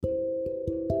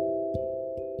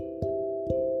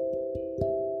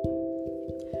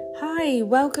Hi,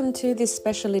 welcome to this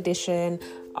special edition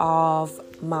of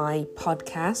my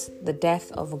podcast, The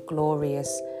Death of a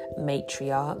Glorious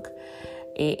Matriarch.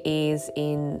 It is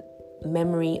in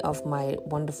memory of my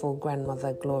wonderful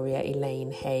grandmother, Gloria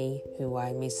Hay, who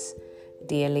I miss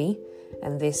dearly,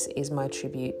 and this is my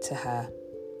tribute to her.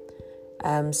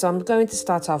 So I'm going to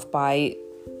start off by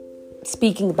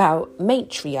speaking about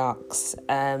matriarchs,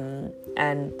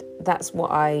 and that's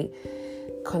what I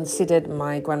considered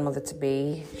my grandmother to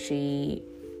be. She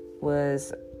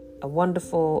was a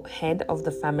wonderful head of the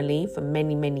family for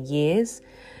many, many years,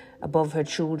 above her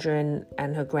children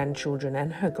and her grandchildren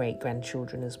and her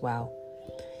great-grandchildren as well.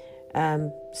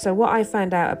 So what I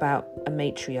found out about a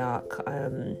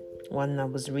matriarch, when I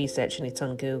was researching it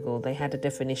on Google, they had a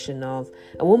definition of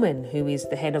a woman who is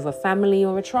the head of a family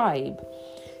or a tribe.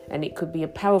 And it could be a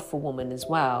powerful woman as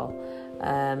well.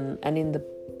 And in the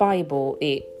Bible,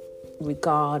 it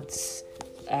regards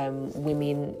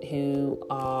women who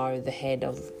are the head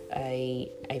of a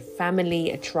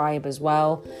family, a tribe as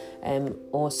well,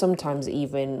 or sometimes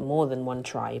even more than one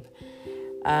tribe.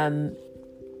 And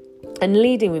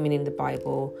leading women in the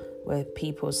Bible were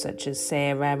people such as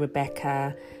Sarah,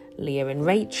 Rebecca, Leah and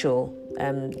Rachel.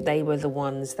 They were the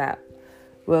ones that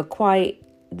were quite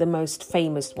the most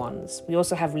famous ones. We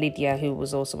also have Lydia, who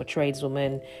was also a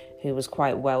tradeswoman, who was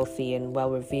quite wealthy and well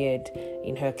revered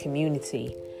in her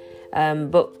community.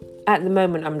 But at the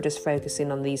moment, I'm just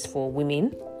focusing on these four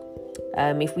women.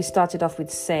 If we started off with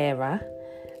Sarah,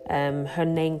 her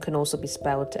name can also be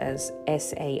spelled as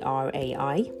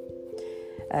Sarai.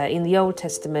 In the Old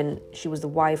Testament, she was the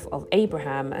wife of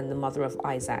Abraham and the mother of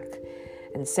Isaac.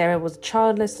 And Sarah was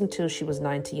childless until she was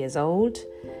 90 years old.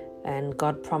 And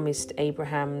God promised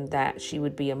Abraham that she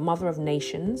would be a mother of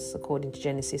nations, according to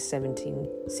Genesis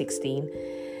 17:16,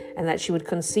 and that she would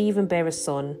conceive and bear a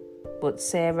son. But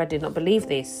Sarah did not believe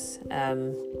this,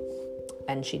 and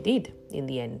she did in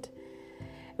the end.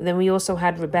 And then we also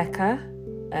had Rebecca,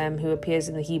 who appears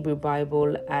in the Hebrew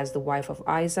Bible as the wife of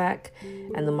Isaac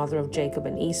and the mother of Jacob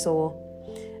and Esau.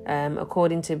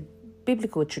 According to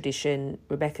biblical tradition,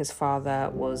 Rebecca's father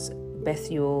was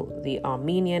Bethuel the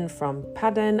Armenian from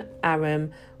Paddan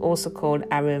Aram, also called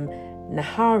Aram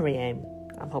Naharaim.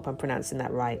 I hope I'm pronouncing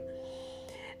that right.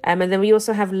 And then we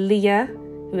also have Leah,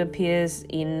 who appears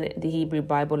in the Hebrew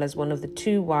Bible as one of the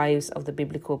two wives of the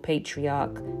biblical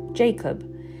patriarch Jacob.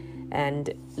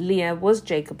 And Leah was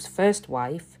Jacob's first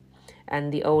wife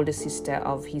and the older sister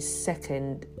of his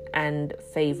second and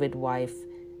favored wife,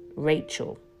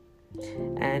 Rachel.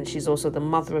 And she's also the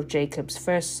mother of Jacob's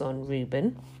first son,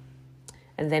 Reuben.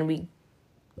 And then we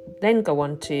go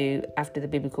on to, after the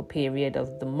biblical period,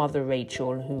 of the mother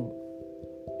Rachel, who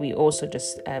we also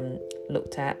just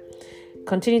looked at,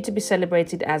 continued to be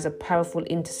celebrated as a powerful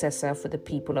intercessor for the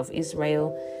people of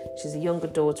Israel. She's the younger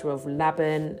daughter of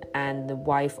Laban and the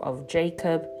wife of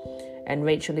Jacob. And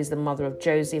Rachel is the mother of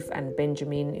Joseph and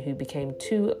Benjamin, who became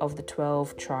two of the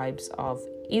 12 tribes of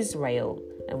Israel.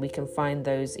 And we can find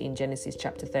those in Genesis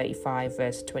chapter 35,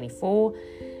 verse 24,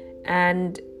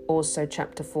 and also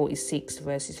chapter 46,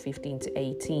 verses 15 to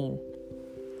 18.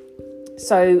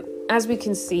 So, as we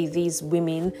can see, these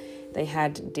women, they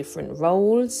had different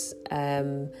roles,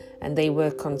 and they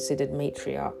were considered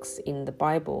matriarchs in the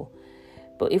Bible.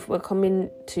 But if we're coming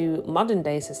to modern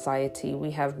day society,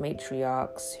 we have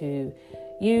matriarchs who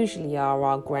usually are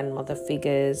our grandmother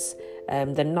figures.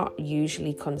 They're not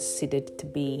usually considered to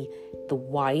be the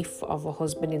wife of a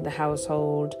husband in the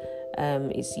household.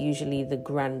 It's usually the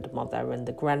grandmother, and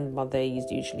the grandmother is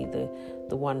usually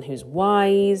the one who's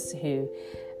wise, who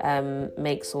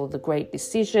makes all the great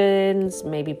decisions,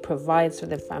 maybe provides for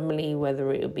the family,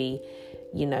 whether it will be,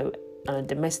 on a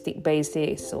domestic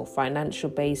basis or financial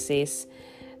basis.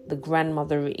 The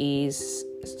grandmother is,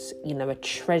 a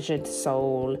treasured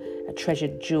soul, a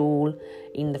treasured jewel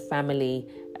in the family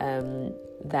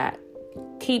that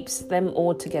keeps them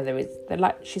all together.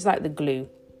 She's like the glue.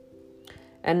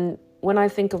 And when I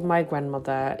think of my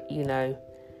grandmother,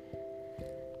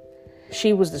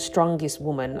 she was the strongest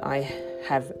woman I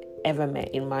have ever met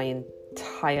in my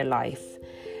entire life.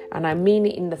 And I mean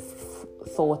it in the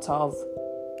thought of,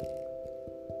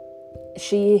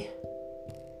 she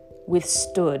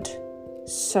withstood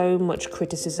so much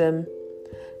criticism,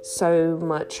 so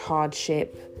much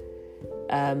hardship,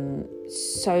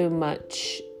 so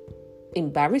much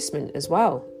embarrassment as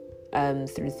well,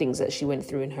 through things that she went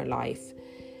through in her life.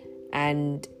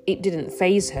 And it didn't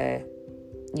faze her,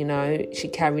 she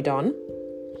carried on.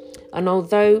 And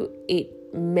although it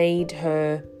made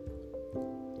her,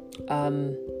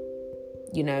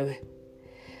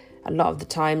 a lot of the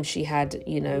time she had,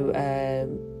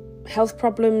 health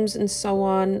problems and so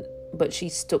on, but she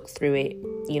stuck through it.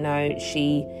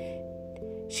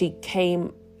 She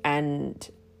came and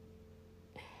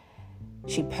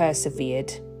she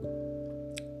persevered.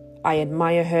 I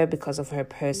admire her because of her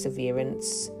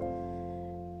perseverance.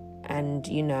 And,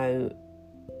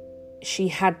 she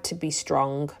had to be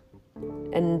strong.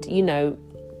 And,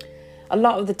 a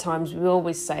lot of the times we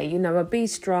always say, be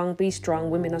strong,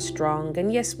 women are strong.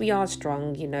 And yes, we are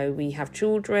strong. We have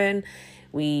children.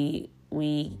 We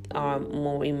are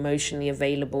more emotionally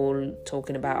available,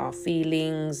 talking about our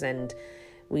feelings, and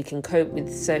we can cope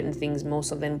with certain things more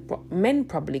so than men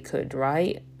probably could,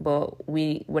 right? But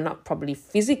we're not probably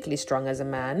physically strong as a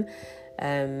man.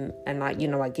 And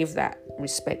I give that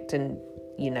respect and,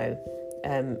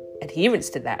 adherence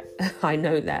to that. I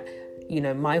know that,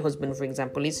 my husband, for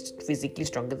example, is physically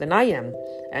stronger than I am.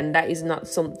 And that is not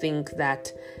something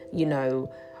that,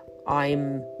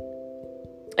 I'm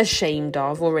ashamed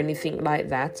of or anything like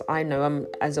that. I know I'm,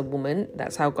 as a woman,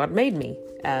 that's how God made me.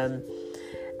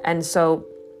 And so,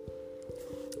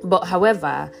 but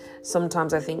however,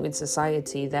 sometimes I think with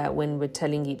society that when we're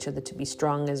telling each other to be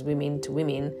strong as women to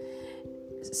women,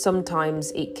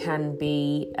 sometimes it can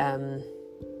be,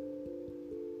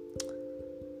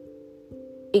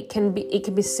 it can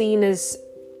be seen as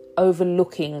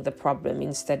overlooking the problem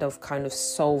instead of kind of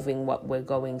solving what we're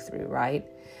going through, right?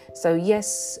 So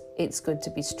yes, it's good to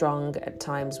be strong at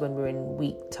times when we're in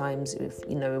weak times, if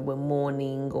we're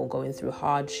mourning or going through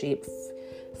hardship,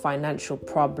 financial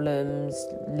problems,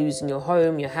 losing your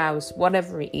home, your house,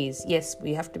 whatever it is. Yes,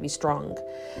 we have to be strong.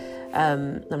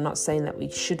 I'm not saying that we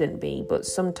shouldn't be, but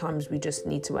sometimes we just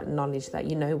need to acknowledge that,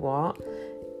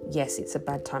 yes, it's a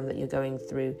bad time that you're going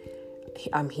through.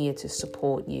 I'm here to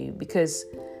support you, because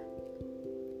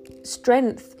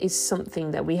strength is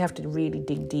something that we have to really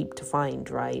dig deep to find,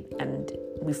 right? And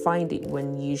we find it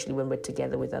usually when we're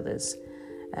together with others,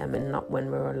 and not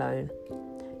when we're alone.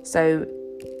 So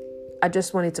I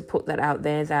just wanted to put that out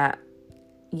there that,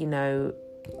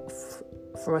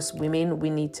 for us women, we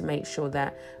need to make sure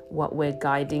that what we're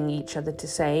guiding each other to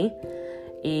say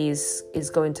is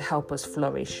going to help us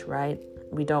flourish, right?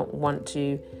 We don't want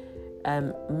to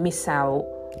miss out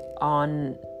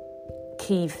on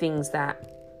key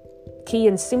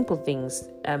and simple things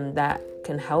that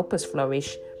can help us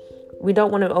flourish. We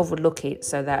don't want to overlook it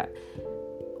so that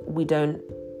we don't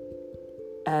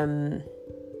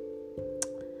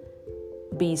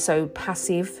be so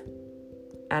passive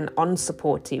and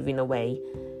unsupportive in a way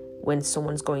when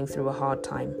someone's going through a hard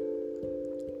time.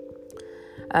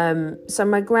 So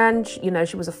my gran,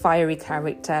 she was a fiery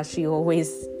character. She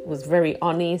always was very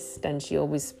honest, and she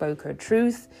always spoke her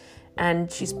truth,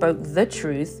 and she spoke the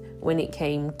truth when it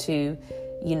came to,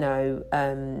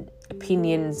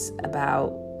 opinions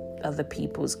about other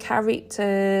people's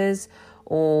characters,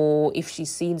 or if she's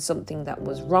seen something that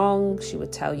was wrong, she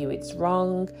would tell you it's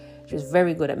wrong. She was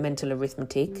very good at mental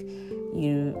arithmetic.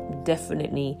 You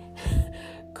definitely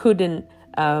couldn't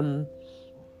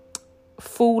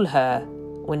fool her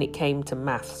when it came to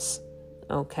maths.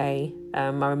 Okay. I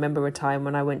remember a time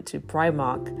when I went to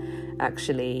Primark,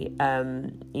 actually,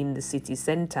 in the city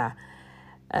centre.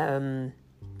 And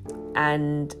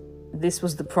this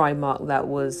was the Primark that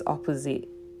was opposite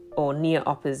or near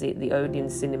opposite the Odeon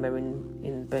Cinema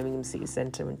in Birmingham city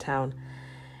centre in town.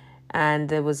 And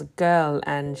there was a girl,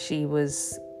 and she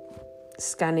was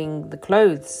scanning the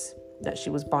clothes that she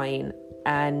was buying.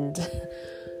 And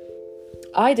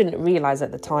I didn't realise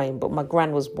at the time, but my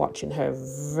gran was watching her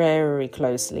very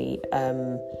closely.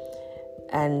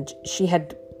 And she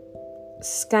had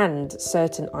scanned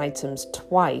certain items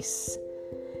twice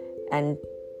and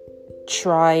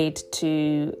tried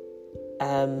to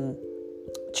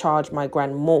charge my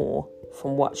gran more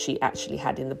from what she actually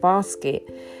had in the basket.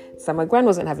 So my gran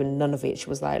wasn't having none of it. She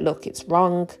was like, look, it's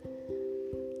wrong.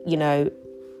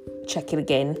 Check it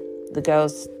again. The girl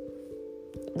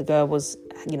was,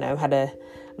 had a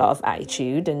lot of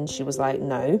attitude, and she was like,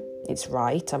 no, it's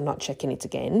right. I'm not checking it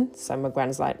again. So my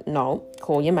gran's like, no,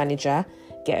 call your manager,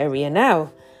 get her here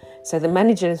now. So the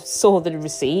manager saw the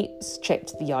receipts,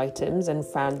 checked the items, and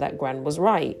found that gran was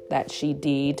right, that she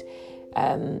did,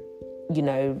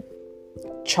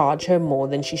 charge her more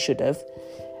than she should have,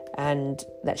 and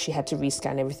that she had to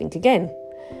rescan everything again.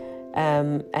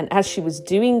 And as she was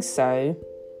doing so,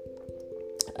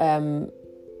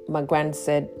 my gran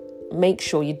said, make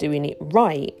sure you're doing it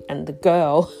right. And the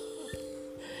girl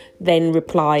then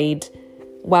replied,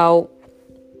 well,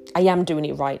 I am doing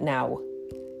it right now.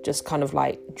 Just kind of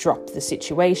like dropped the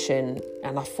situation.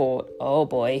 And I thought, oh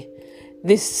boy,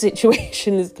 this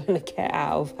situation is going to get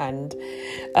out of hand.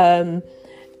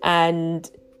 And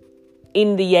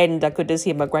in the end, I could just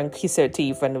hear my gran kiss her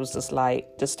teeth, and it was just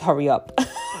like, just hurry up.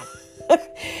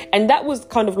 And that was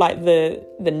kind of like the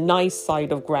nice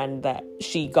side of gran that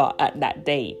she got at that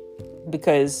date.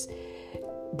 Because,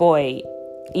 boy,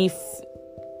 if,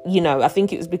 I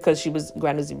think it was because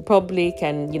gran was in public,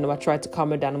 and, I tried to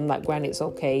calm her down. I'm like, Gran, it's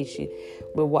okay.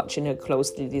 We're watching her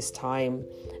closely this time,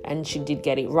 and she did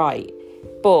get it right.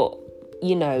 But,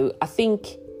 I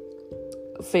think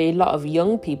for a lot of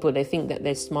young people, they think that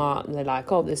they're smart, and they're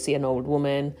like, oh, they see an old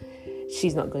woman,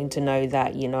 she's not going to know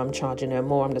that, I'm charging her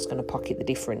more, I'm just going to pocket the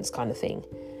difference kind of thing.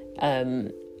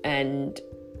 And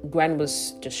Gran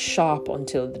was just sharp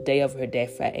until the day of her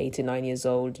death at 89 years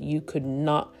old. You could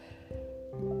not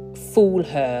fool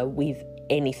her with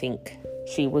anything.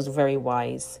 She was very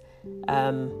wise.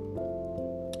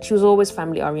 She was always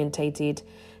family orientated.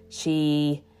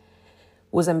 She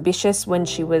was ambitious when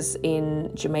she was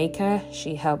in Jamaica.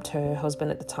 She helped her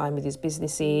husband at the time with his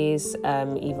businesses,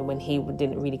 even when he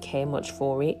didn't really care much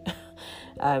for it.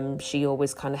 She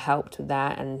always kind of helped with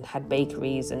that, and had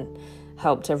bakeries and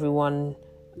helped everyone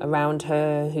around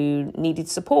her who needed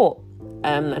support.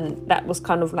 And that was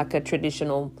kind of like a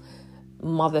traditional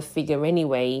mother figure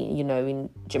anyway. In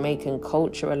Jamaican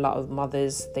culture, a lot of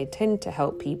mothers, they tend to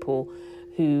help people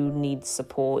who need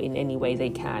support in any way they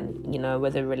can,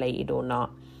 whether related or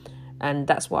not. And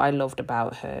that's what I loved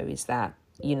about her, is that,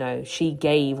 she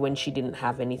gave when she didn't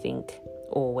have anything,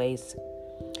 always.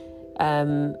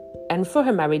 And for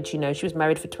her marriage, she was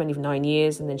married for 29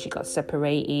 years, and then she got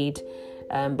separated,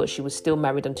 but she was still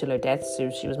married until her death.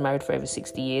 So she was married for over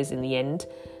 60 years in the end.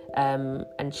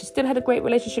 And she still had a great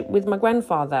relationship with my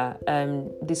grandfather,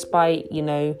 despite,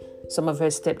 some of her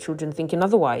stepchildren thinking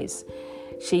otherwise.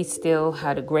 She still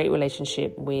had a great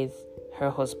relationship with her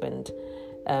husband.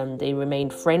 They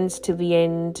remained friends till the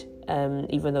end.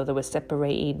 Even though they were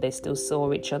separated, they still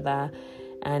saw each other.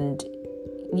 And,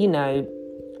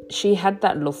 she had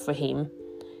that love for him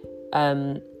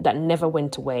that never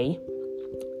went away,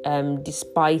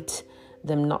 despite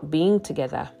them not being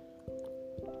together.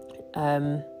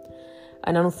 And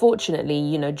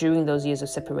unfortunately, during those years of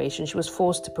separation, she was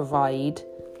forced to provide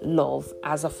love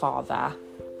as a father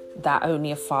that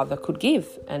only a father could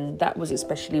give. And that was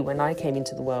especially when I came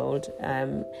into the world,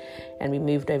 and we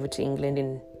moved over to England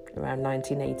in around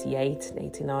 1988,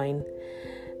 89.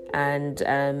 And,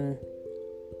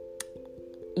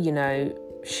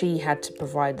 she had to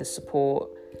provide the support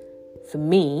for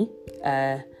me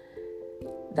that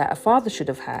a father should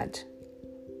have had.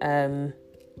 And,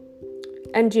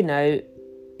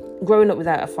 growing up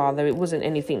without a father, it wasn't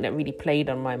anything that really played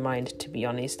on my mind, to be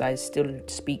honest. I still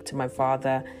speak to my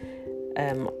father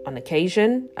on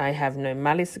occasion. I have no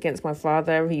malice against my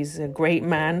father. He's a great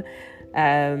man.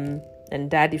 And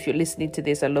Dad, if you're listening to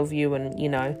this, I love you. And,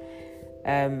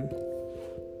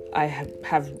 I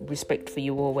have respect for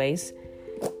you always.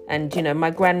 And, my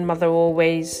grandmother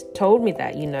always told me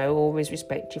that, always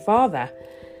respect your father.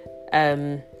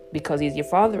 Because he's your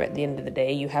father at the end of the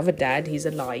day. You have a dad, he's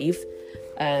alive.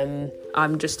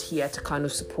 I'm just here to kind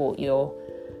of support your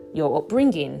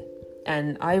upbringing.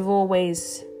 And I've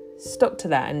always stuck to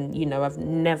that. And, I've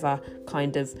never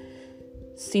kind of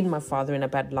seen my father in a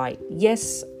bad light.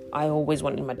 Yes, I always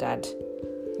wanted my dad.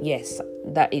 Yes,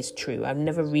 that is true. I've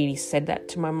never really said that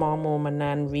to my mom or my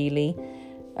nan, really.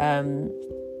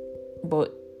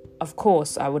 But, of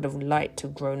course, I would have liked to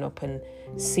have grown up and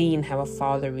seen how a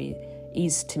father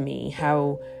is to me,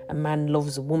 how a man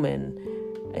loves a woman,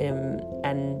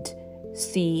 and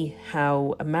see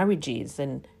how a marriage is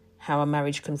and how a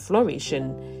marriage can flourish,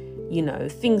 and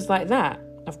things like that,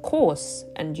 of course.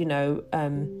 And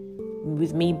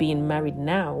with me being married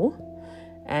now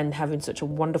and having such a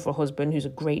wonderful husband who's a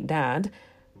great dad,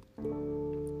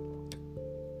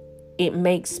 it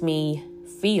makes me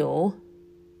feel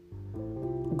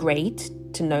great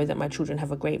to know that my children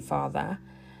have a great father,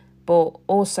 but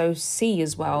also see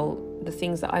as well the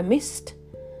things that I missed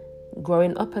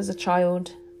growing up as a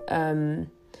child. And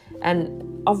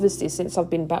obviously, since I've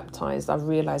been baptized, I've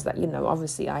realized that,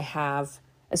 obviously I have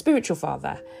a spiritual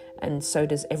father, and so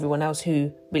does everyone else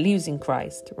who believes in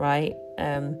Christ, right?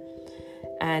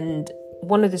 And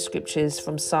one of the scriptures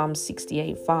from Psalm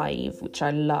 68:5, which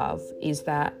I love, is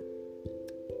that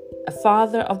a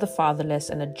father of the fatherless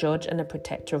and a judge and a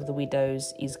protector of the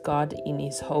widows is God in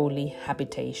his holy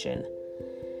habitation.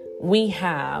 We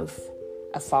have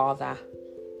a father.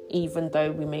 Even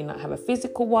though we may not have a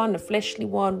physical one, a fleshly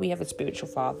one, we have a spiritual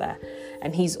father,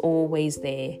 and he's always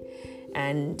there.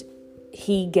 And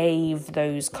he gave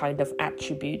those kind of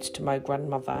attributes to my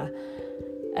grandmother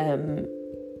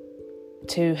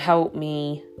to help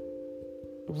me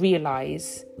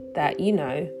realize that,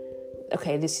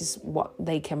 okay, this is what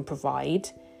they can provide,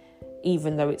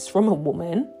 even though it's from a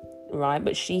woman, right?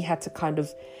 But she had to kind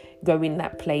of go in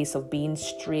that place of being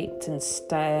strict and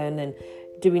stern and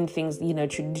doing things,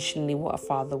 traditionally what a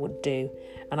father would do.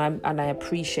 And I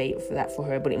appreciate that for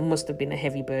her, but it must have been a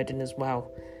heavy burden as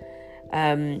well.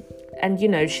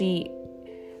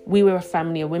 We were a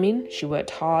family of women. She worked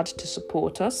hard to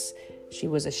support us. She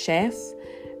was a chef.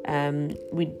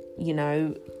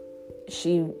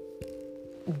 She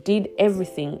did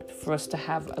everything for us to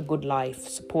have a good life.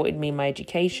 Supported me in my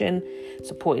education,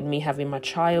 supported me having my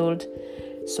child,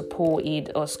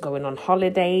 supported us going on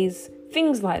holidays,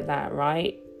 things like that,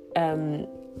 right?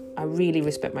 I really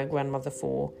respect my grandmother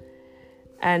for.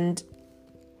 And,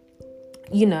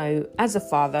 as a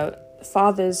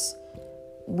fathers,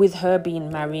 with her being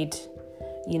married,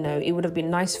 it would have been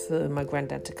nice for my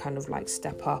granddad to kind of like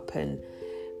step up and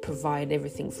provide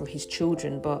everything for his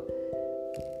children. But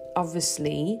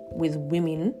obviously with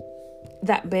women,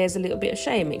 that bears a little bit of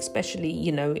shame, especially,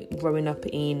 growing up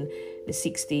in the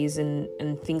 60s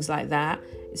and things like that.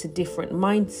 It's a different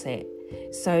mindset.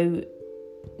 So,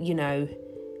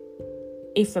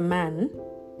 if a man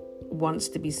wants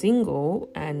to be single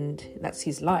and that's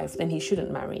his life, then he shouldn't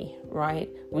marry, right?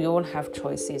 We all have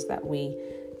choices that we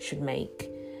should make.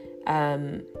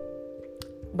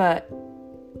 But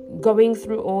going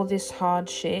through all this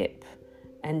hardship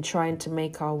and trying to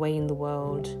make our way in the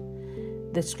world,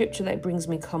 the scripture that brings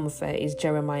me comfort is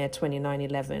Jeremiah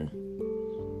 29:11.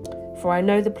 For I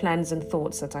know the plans and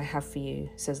thoughts that I have for you,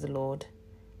 says the Lord.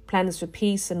 Plans for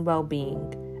peace and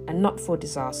well-being, and not for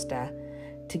disaster,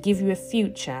 to give you a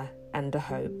future and a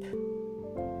hope.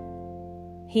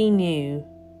 He knew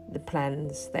the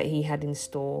plans that he had in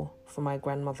store for my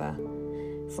grandmother,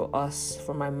 for us,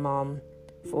 for my mom,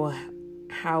 for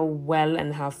how well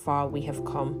and how far we have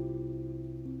come.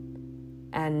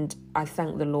 And I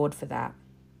thank the Lord for that.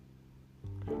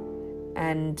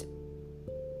 And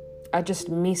I just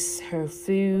miss her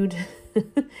food.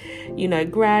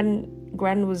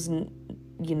 Gran was,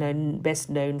 best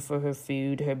known for her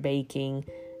food, her baking,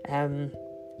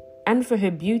 and for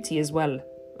her beauty as well.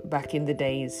 Back in the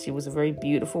days, she was a very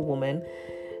beautiful woman.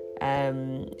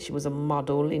 She was a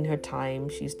model in her time.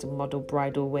 She used to model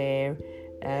bridal wear,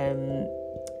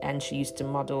 and she used to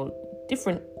model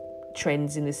different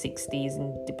trends in the 60s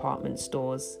in department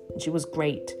stores. She was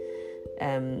great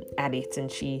at it,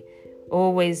 and she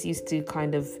always used to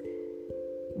kind of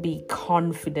be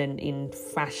confident in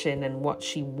fashion and what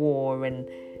she wore and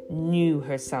knew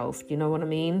herself. You know what I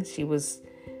mean? It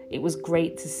was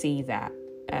great to see that.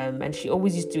 And she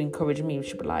always used to encourage me.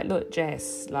 She'd be like, look,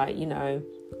 Jess,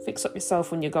 fix up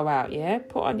yourself when you go out, yeah?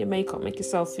 Put on your makeup, make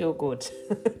yourself feel good.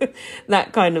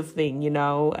 That kind of thing,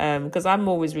 because I'm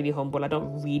always really humble. I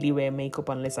don't really wear makeup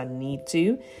unless I need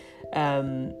to.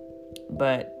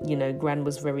 But, Gran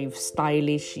was very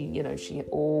stylish. She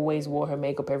always wore her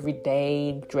makeup every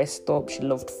day, dressed up. She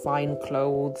loved fine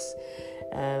clothes.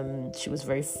 She was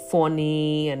very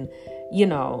funny and,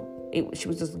 she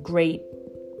was just a great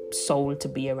soul to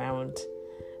be around.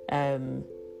 And,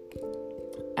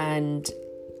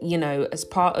 as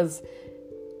part of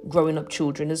growing up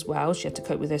children as well, she had to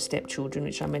cope with her stepchildren,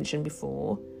 which I mentioned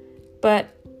before. But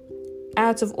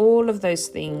out of all of those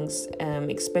things,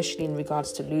 especially in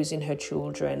regards to losing her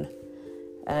children,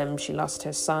 she lost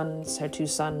her two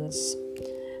sons.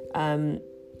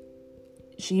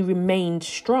 She remained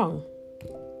strong.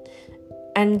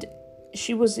 And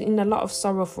she was in a lot of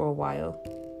sorrow for a while.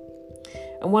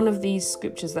 And one of these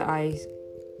scriptures that I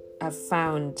have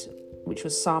found, which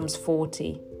was Psalms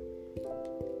 40,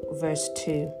 verse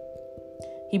 2.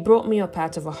 He brought me up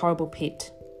out of a horrible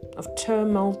pit of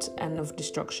tumult and of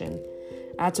destruction,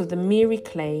 out of the miry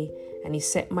clay, and he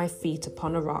set my feet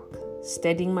upon a rock,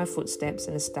 steadying my footsteps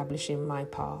and establishing my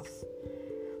path.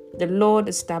 The Lord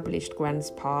established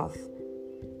Gran's path.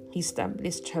 He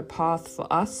established her path for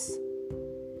us.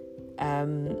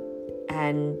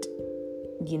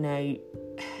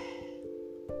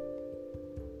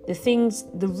 The things,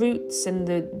 the roots and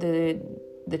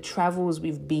the travels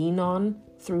we've been on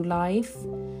through life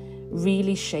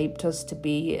really shaped us to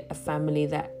be a family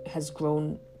that has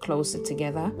grown closer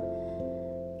together.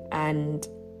 And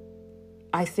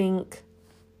I think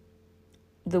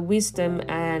the wisdom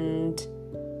and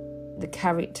the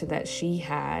character that she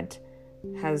had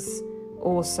has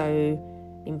also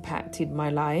impacted my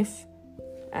life,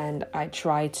 and I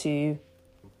try to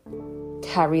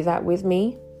carry that with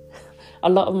me. A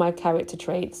lot of my character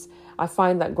traits, I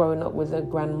find that growing up with a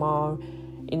grandma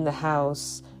in the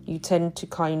house, you tend to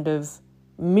kind of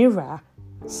mirror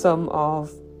some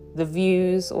of the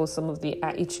views or some of the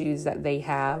attitudes that they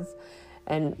have.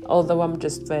 And although I'm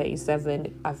just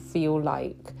 37, I feel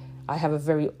like I have a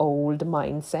very old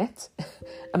mindset.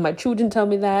 And my children tell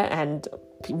me that, and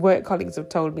work colleagues have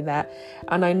told me that.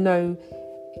 And I know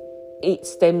it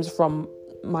stems from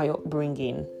my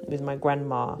upbringing with my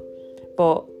grandma.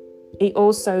 But it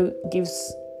also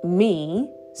gives me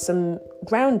some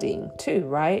grounding too,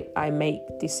 right? I make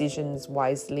decisions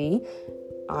wisely.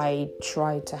 I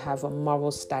try to have a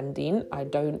moral standing. I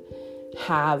don't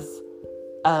have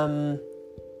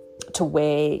to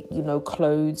wear,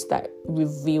 clothes that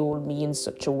reveal me in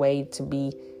such a way to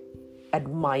be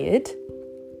admired,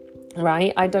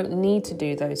 right? I don't need to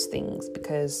do those things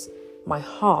because my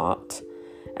heart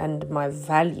and my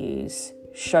values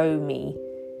show me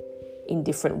in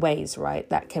different ways, right?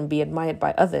 That can be admired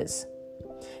by others.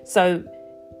 So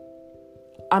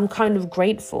I'm kind of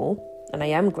grateful, and I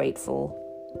am grateful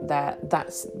that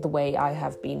that's the way I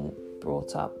have been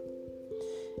brought up.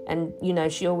 And,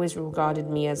 she always regarded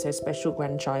me as her special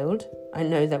grandchild. I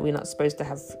know that we're not supposed to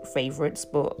have favorites,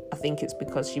 but I think it's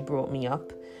because she brought me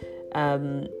up.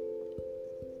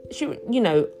 She,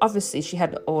 obviously she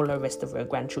had all the rest of her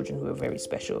grandchildren who were very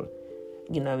special,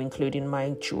 including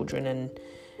my children and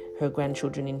her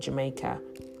grandchildren in Jamaica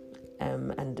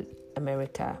and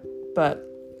America. But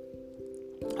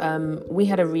we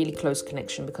had a really close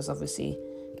connection because obviously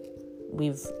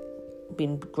we've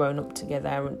been grown up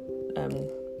together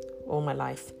all my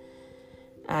life.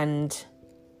 And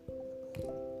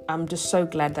I'm just so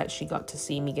glad that she got to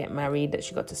see me get married, that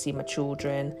she got to see my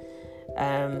children,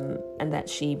 and that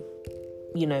she,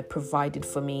 provided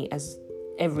for me as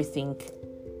everything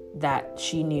that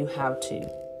she knew how to.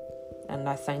 And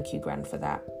I thank you, Gran, for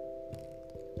that.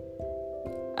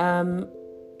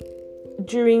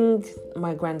 During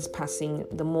my Gran's passing,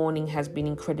 the mourning has been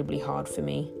incredibly hard for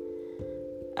me.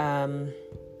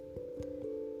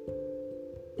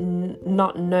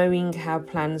 Not knowing how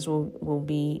plans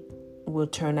will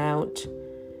turn out,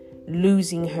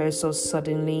 losing her so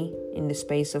suddenly in the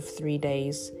space of 3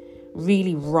 days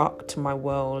really rocked my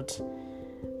world.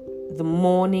 The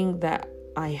mourning that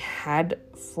I had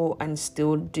for and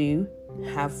still do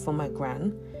have for my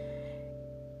Gran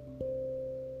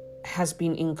has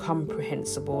been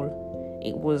incomprehensible.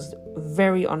 It was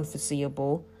very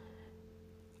unforeseeable.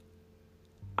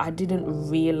 I didn't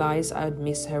realize I would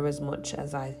miss her as much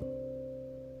as I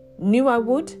knew I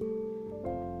would,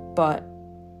 but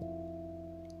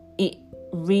it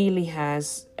really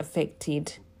has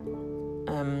affected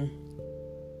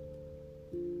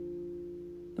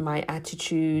my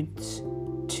attitude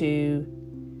to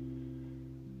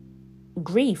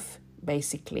grief,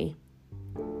 basically.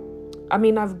 I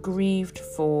mean, I've grieved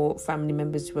for family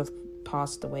members who have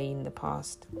passed away in the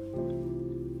past,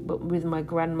 but with my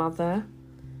grandmother,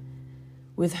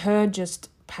 with her just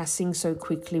passing so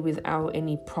quickly without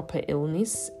any proper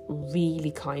illness,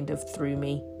 really kind of threw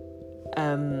me.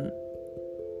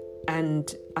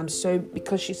 And I'm so,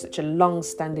 because she's such a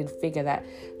long-standing figure that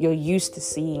you're used to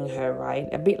seeing her, right?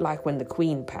 A bit like when the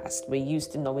Queen passed. We're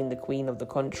used to knowing the Queen of the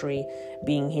country,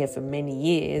 being here for many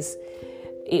years.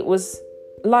 It was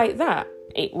like that.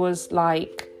 It was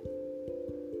like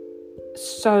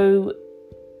so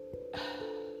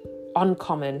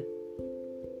uncommon.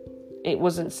 It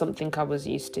wasn't something I was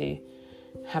used to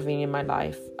having in my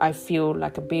life. I feel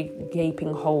like a big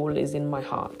gaping hole is in my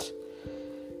heart.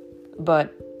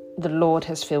 But the Lord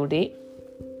has filled it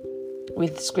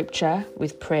with scripture,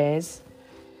 with prayers.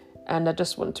 And I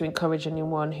just want to encourage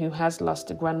anyone who has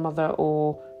lost a grandmother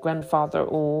or grandfather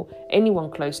or anyone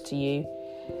close to you,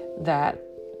 that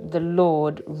the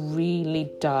Lord really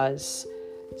does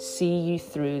see you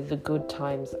through the good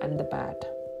times and the bad.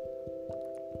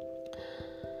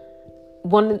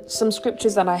 Some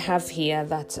scriptures that I have here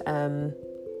that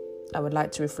I would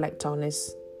like to reflect on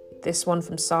is this one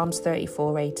from Psalms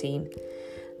 34:18.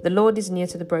 The Lord is near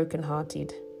to the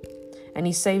brokenhearted, and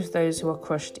he saves those who are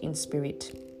crushed in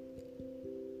spirit.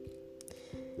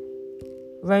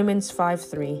 Romans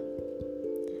 5:3.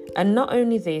 And not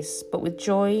only this, but with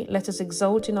joy let us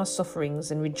exult in our sufferings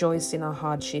and rejoice in our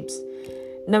hardships,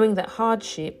 knowing that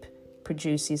hardship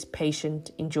produces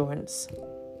patient endurance.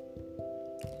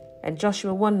 And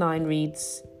Joshua 1:9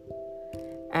 reads,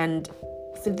 and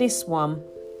for this one,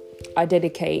 I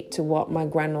dedicate to what my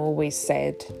gran always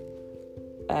said,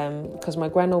 because my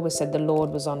gran always said the Lord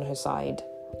was on her side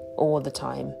all the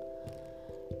time.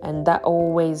 And that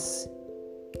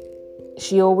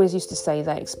she always used to say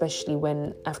that, especially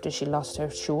after she lost her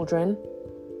children.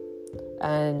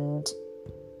 And,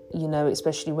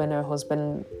 especially when her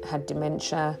husband had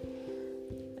dementia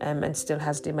and still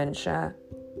has dementia.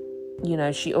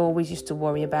 she always used to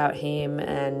worry about him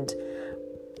and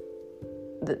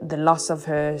the loss of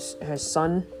her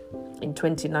son in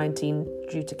 2019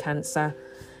 due to cancer.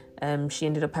 She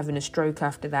ended up having a stroke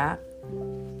after that.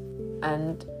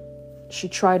 And she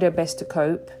tried her best to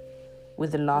cope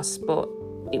with the loss, but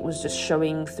it was just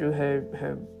showing through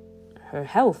her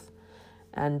health.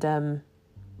 And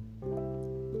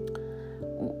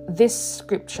this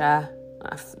scripture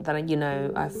that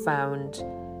I found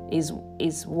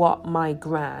is what my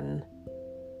gran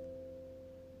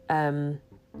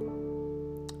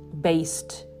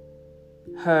based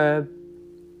her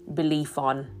belief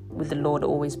on, with the Lord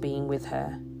always being with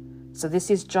her. So this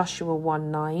is Joshua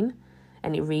 1:9,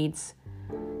 and it reads,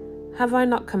 "Have I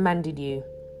not commanded you?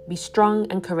 Be strong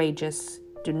and courageous.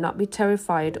 Do not be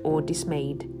terrified or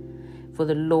dismayed, for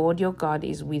the Lord your God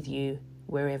is with you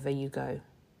wherever you go."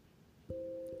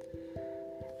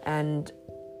 And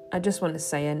I just want to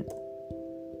say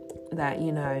that,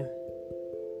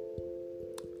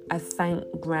 I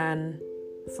thank Gran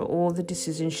for all the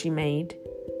decisions she made,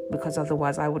 because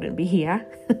otherwise I wouldn't be here.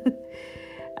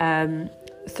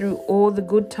 Through all the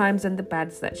good times and the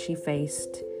bads that she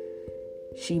faced,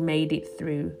 she made it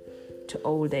through to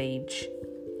old age.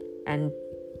 And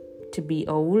to be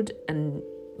old and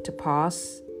to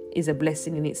pass is a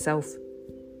blessing in itself.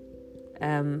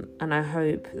 And I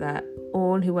hope that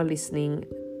all who are listening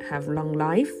have long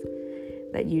life,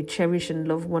 that you cherish and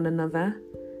love one another.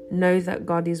 Know that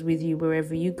God is with you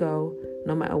wherever you go,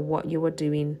 no matter what you are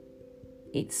doing.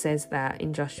 It says that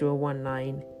in Joshua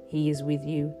 1:9, He is with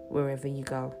you wherever you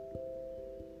go.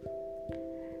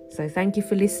 So thank you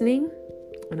for listening,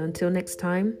 and until next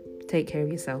time, take care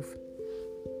of yourself.